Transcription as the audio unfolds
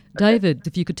David,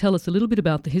 if you could tell us a little bit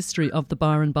about the history of the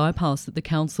Byron bypass that the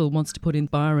council wants to put in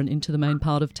Byron into the main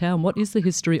part of town. What is the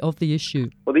history of the issue?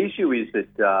 Well, the issue is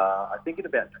that I think in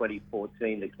about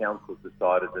 2014 the council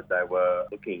decided that they were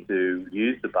looking to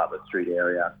use the Butler Street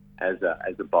area as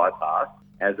a bypass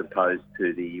as opposed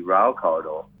to the rail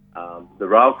corridor. The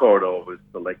rail corridor was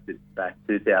selected back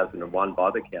 2001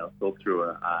 by the council through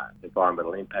an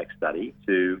environmental impact study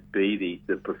to be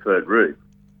the preferred route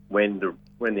when the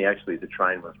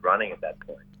train was running at that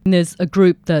point. And there's a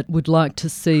group that would like to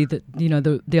see that, you know,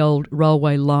 the old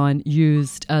railway line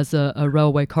used as a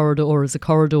railway corridor or as a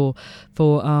corridor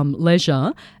for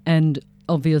leisure, and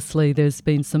obviously there's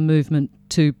been some movement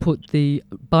to put the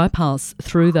bypass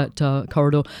through that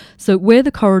corridor. So where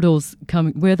the corridor's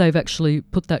coming, where they've actually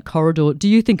put that corridor, do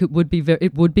you think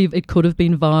it could have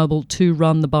been viable to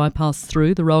run the bypass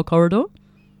through the rail corridor?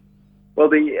 Well,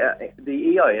 the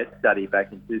EIS study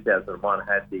back in 2001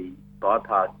 had the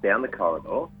bypass down the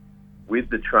corridor with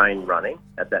the train running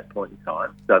at that point in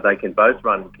time, so they can both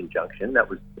run in conjunction. That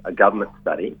was a government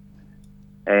study,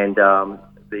 and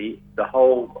the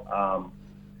whole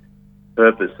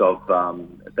purpose of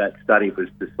that study was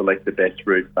to select the best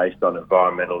route based on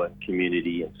environmental and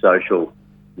community and social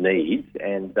needs,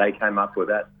 and they came up with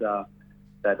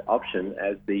that option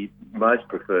as the most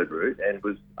preferred route, and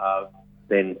was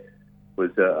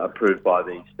approved by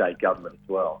the state government as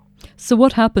well. So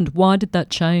what happened? Why did that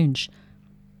change?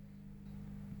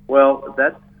 Well,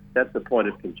 that's a point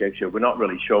of conjecture. We're not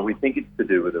really sure. We think it's to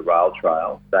do with the rail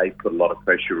trail. They put a lot of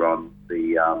pressure on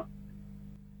the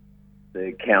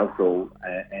council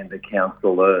and the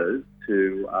councillors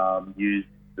to use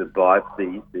the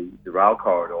rail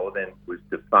corridor. Then was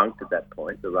defunct at that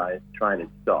point. The train had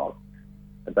stopped,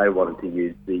 and they wanted to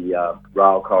use the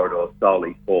rail corridor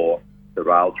solely for the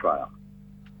rail trail.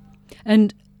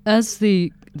 And as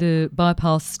the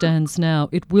bypass stands now,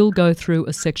 it will go through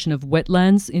a section of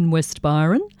wetlands in West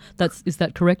Byron. Is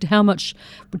that correct? How much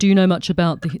do you know much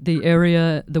about the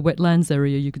area, the wetlands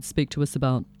area? You could speak to us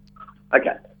about.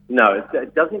 Okay, no,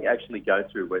 it doesn't actually go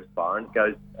through West Byron. It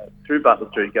goes through Butler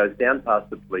Street, goes down past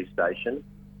the police station,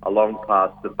 along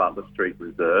past the Butler Street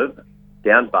Reserve,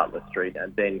 down Butler Street,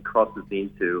 and then crosses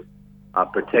into a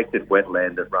protected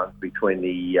wetland that runs between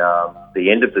the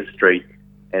end of the street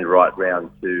and right round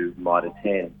to Mitre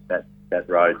 10, that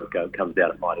road that comes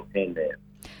out at Mitre 10 there.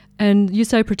 And you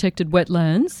say protected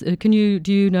wetlands.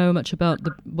 Do you know much about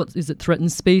is it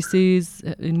threatened species?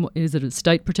 Is it a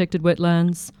state protected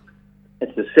wetlands?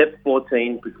 It's a SEP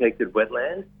 14 protected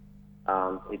wetland.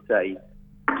 It's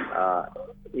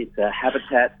a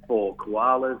habitat for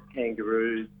koalas,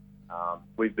 kangaroos.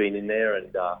 We've been in there,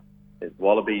 and there's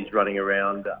wallabies running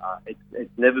around.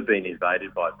 It's never been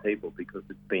invaded by people because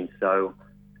it's been so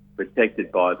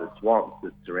protected by the swamps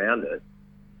that surround it.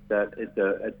 That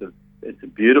it's a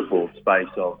beautiful space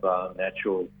of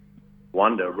natural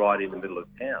wonder right in the middle of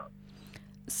town.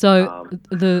 So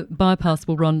the bypass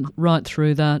will run right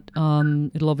through that.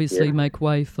 It'll obviously make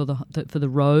way for the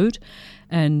road,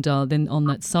 and then on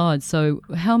that side. So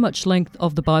how much length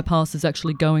of the bypass is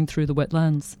actually going through the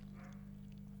wetlands?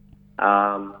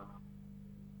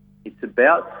 It's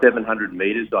about 700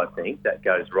 metres, I think, that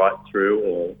goes right through,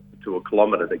 or to a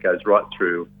kilometre that goes right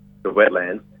through the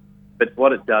wetlands. But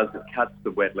what it does, it cuts the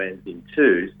wetlands in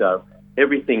two, so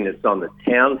everything that's on the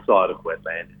town side of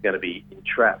wetland is going to be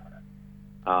entrapped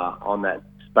on that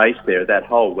space there. That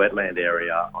whole wetland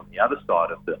area on the other side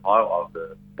of the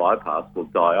bypass will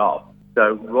die off.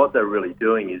 So what they're really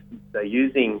doing is they're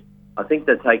taking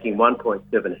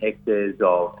 1.7 hectares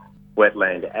of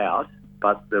wetland out,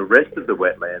 but the rest of the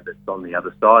wetland that's on the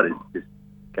other side is just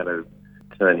going to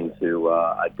turn into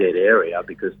a dead area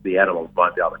because the animals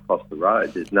won't be able to cross the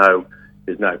road. There's no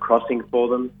crossing for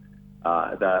them.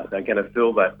 They're going to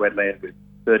fill that wetland with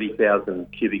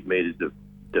 30,000 cubic metres of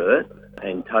dirt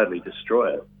and totally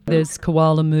destroy it. There's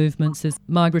koala movements, there's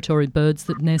migratory birds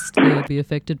that nest there be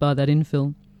affected by that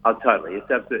infill. Oh, totally.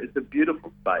 It's a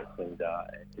beautiful space, and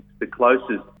it's the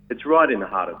closest. It's right in the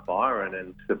heart of Byron,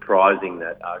 and surprising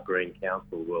that our Green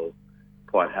Council will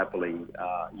quite happily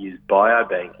use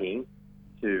biobanking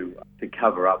to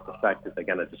cover up the fact that they're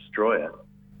going to destroy it.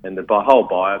 And the whole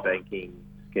biobanking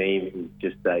scheme is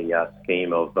just a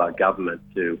scheme of government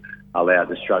to allow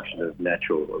destruction of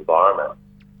natural environment.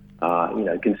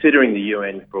 Considering the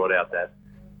UN brought out that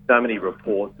so many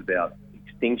reports about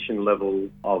extinction level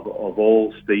of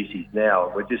all species now,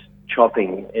 and we're just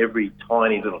chopping every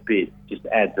tiny little bit, just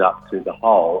adds up to the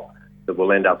whole that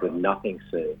we'll end up with nothing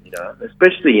soon,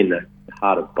 especially in the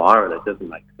heart of Byron. It doesn't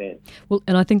make sense. Well,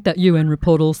 and I think that UN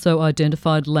report also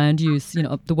identified land use,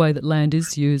 the way that land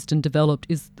is used and developed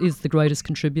is the greatest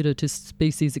contributor to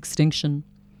species extinction.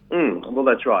 Well,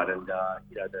 that's right. And,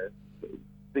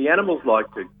 the animals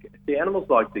like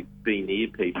to be near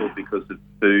people because of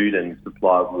food and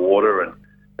supply of water, and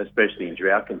especially in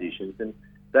drought conditions. And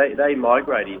they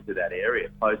migrate into that area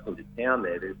close into town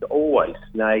there. There's always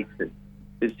snakes, and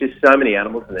there's just so many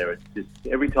animals in there. It's just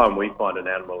every time we find an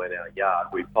animal in our yard,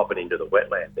 we pop it into the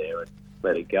wetland there and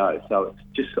let it go. So it's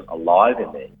just alive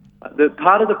in there. The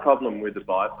part of the problem with the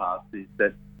bypass is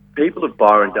that people of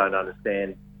Byron don't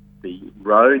understand the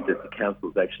road that the council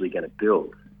is actually going to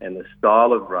build and the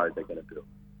style of road they're going to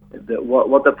build.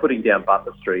 What they're putting down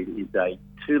Butler Street is a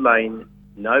 2-lane,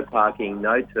 no parking,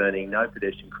 no turning, no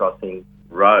pedestrian crossing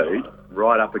road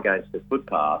right up against the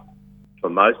footpath for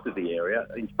most of the area,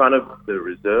 in front of the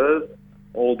reserve,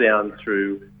 all down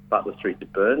through Butler Street to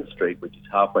Burn Street, which is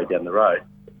halfway down the road.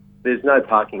 There's no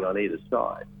parking on either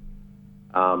side.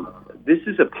 This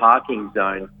is a parking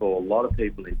zone for a lot of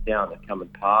people in town that come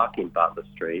and park in Butler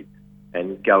Street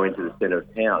and go into the centre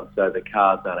of town, so the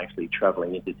cars aren't actually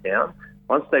travelling into town.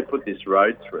 Once they put this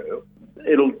road through,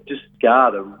 it'll just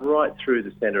gather right through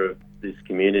the centre of this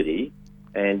community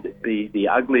and be the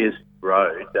ugliest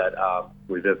road that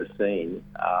we've ever seen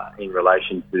in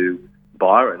relation to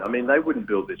Byron. I mean, they wouldn't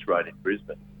build this road in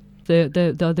Brisbane.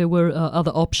 There were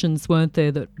other options, weren't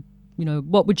there? That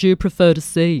what would you prefer to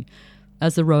see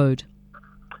as a road?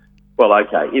 Well,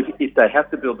 okay, if they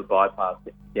have to build the bypass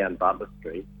down Butler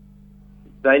Street,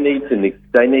 they need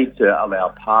to allow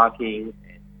parking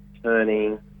and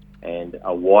turning and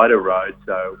a wider road.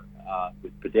 So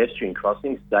with pedestrian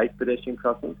crossings, safe pedestrian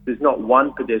crossings, there's not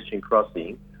one pedestrian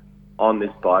crossing on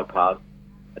this bypass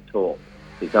at all.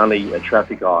 There's only a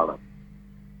traffic island.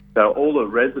 So all the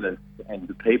residents and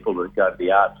the people that go to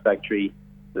the arts factory,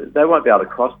 they won't be able to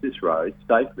cross this road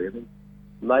safely. I mean,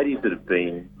 ladies that have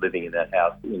been living in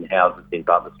houses in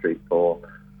Butler Street for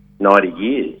 90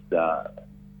 years,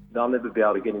 they'll never be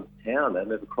able to get into town. They'll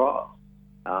never cross.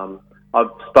 I've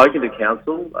spoken to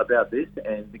council about this,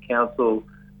 and the council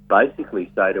basically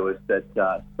say to us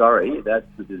that, sorry, that's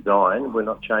the design. We're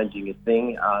not changing a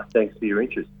thing. Thanks for your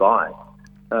interest. Bye.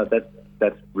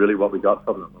 That's really what we got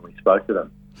from them when we spoke to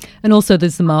them. And also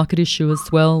there's the market issue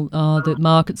as well, that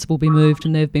markets will be moved,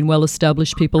 and they've been well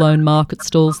established. People own market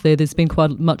stalls there. There's been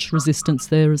quite much resistance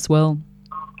there as well.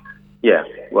 Yeah,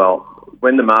 well,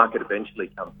 when the market eventually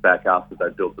comes back after they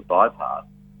build the bypass,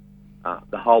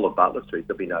 the whole of Butler Street,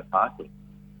 there'll be no parking.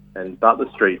 And Butler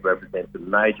Street represents a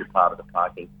major part of the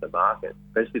parking for the market,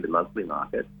 especially the monthly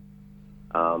market.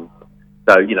 So,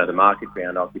 the market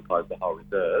ground occupies the whole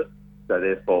reserve. So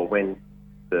therefore, when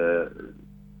the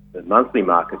monthly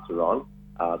markets are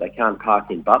on, they can't park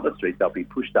in Butler Street. They'll be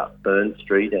pushed up Burn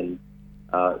Street, and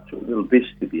it'll be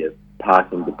to be a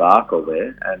parking debacle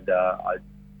there. And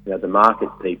the market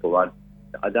people,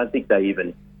 I don't think they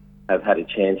even have had a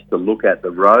chance to look at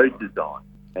the road design,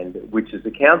 and which is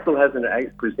the council hasn't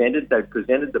presented. They've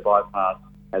presented the bypass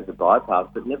as a bypass,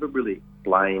 but never really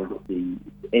explained the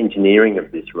engineering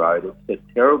of this road. It's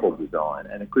a terrible design,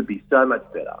 and it could be so much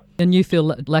better. And you feel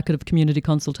lack of community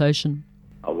consultation?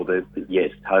 Oh, well,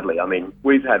 yes, totally. I mean,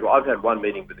 I've had one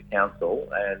meeting with the council,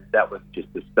 and that was just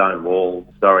a stone wall.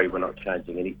 Sorry, we're not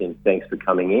changing anything. Thanks for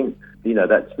coming in.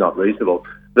 That's not reasonable.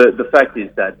 The fact is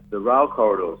that the rail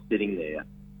corridor is sitting there.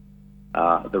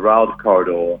 The rail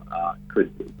corridor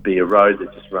could be a road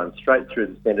that just runs straight through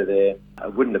the centre there.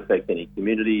 It wouldn't affect any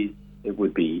communities. It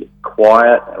would be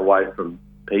quiet, away from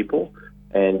people,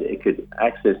 and it could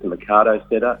access the Mikado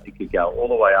Centre. It could go all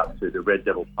the way up to the Red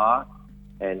Devil Park,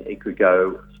 and it could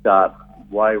start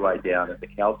way down at the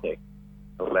Caltex,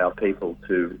 allow people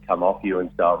to come off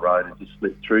Ewensdale Road and just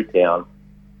slip through town,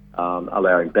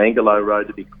 allowing Bangalow Road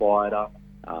to be quieter,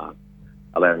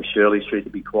 allowing Shirley Street to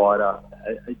be quieter,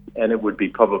 and it would be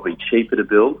probably cheaper to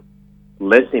build,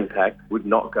 less impact, would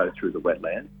not go through the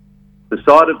wetland. The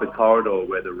side of the corridor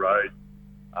where the road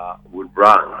would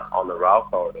run on the rail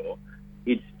corridor,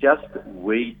 it's just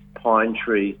weeds, pine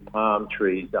trees, palm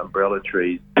trees, umbrella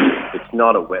trees. It's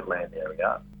not a wetland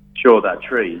area. Sure, they're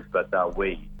trees, but they're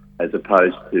weeds, as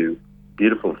opposed to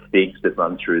beautiful figs that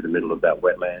run through the middle of that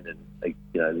wetland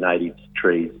and native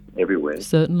trees everywhere.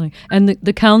 Certainly. And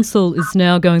the council is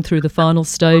now going through the final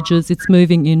stages. It's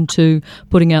moving into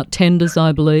putting out tenders,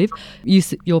 I believe.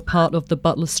 You're part of the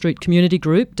Butler Street Community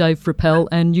Group, Dave Frappell,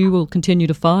 and you will continue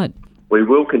to fight. We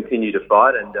will continue to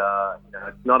fight, and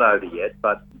it's not over yet,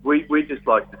 but we just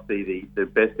like to see the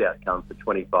best outcome for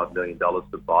 $25 million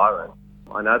for Byron.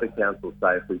 I know the council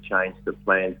say if we change the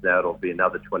plans now, it'll be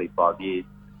another 25 years.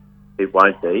 It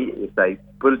won't be. If they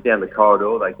put it down the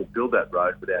corridor, they could build that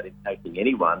road without impacting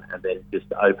anyone and then just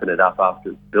open it up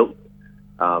after it's built.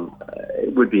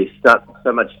 It would be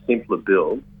so much simpler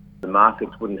build. The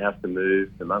markets wouldn't have to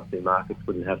move. The monthly markets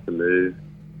wouldn't have to move.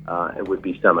 It would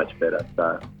be so much better.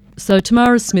 So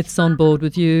Tamara Smith's on board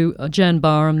with you, Jan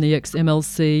Barham, the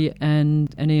ex-MLC,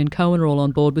 and Ian Cohen are all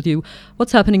on board with you.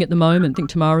 What's happening at the moment? Think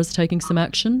Tamara's taking some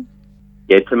action?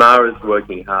 Yeah, Tamara's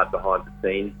working hard behind the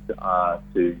scenes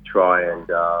to try and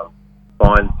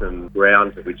find some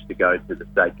ground to which to go to the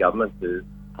state government to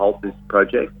halt this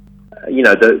project.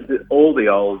 All the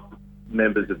old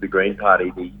members of the Green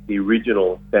Party, the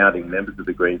original founding members of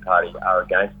the Green Party, are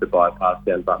against the bypass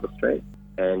down Butler Street.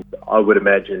 And I would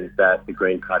imagine that the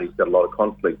Green Party's got a lot of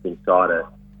conflict inside it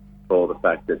for the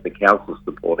fact that the council's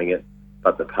supporting it,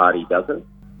 but the party doesn't.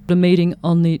 A meeting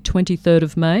on the 23rd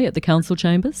of May at the council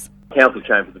chambers? Council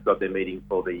chambers have got their meeting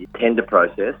for the tender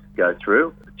process to go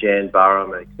through. Jan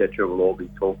Barham, etc., will all be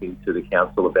talking to the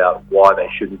council about why they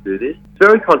shouldn't do this. It's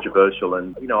very controversial,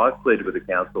 and I've pleaded with the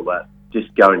council that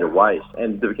just going to waste.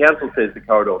 And the council says the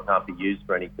corridor can't be used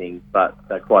for anything, but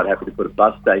they're quite happy to put a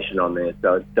bus station on there.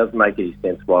 So it doesn't make any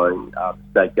sense why the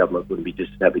state government wouldn't be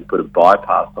just happy to put a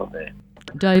bypass on there.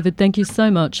 David, thank you so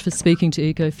much for speaking to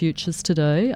Eco Futures today.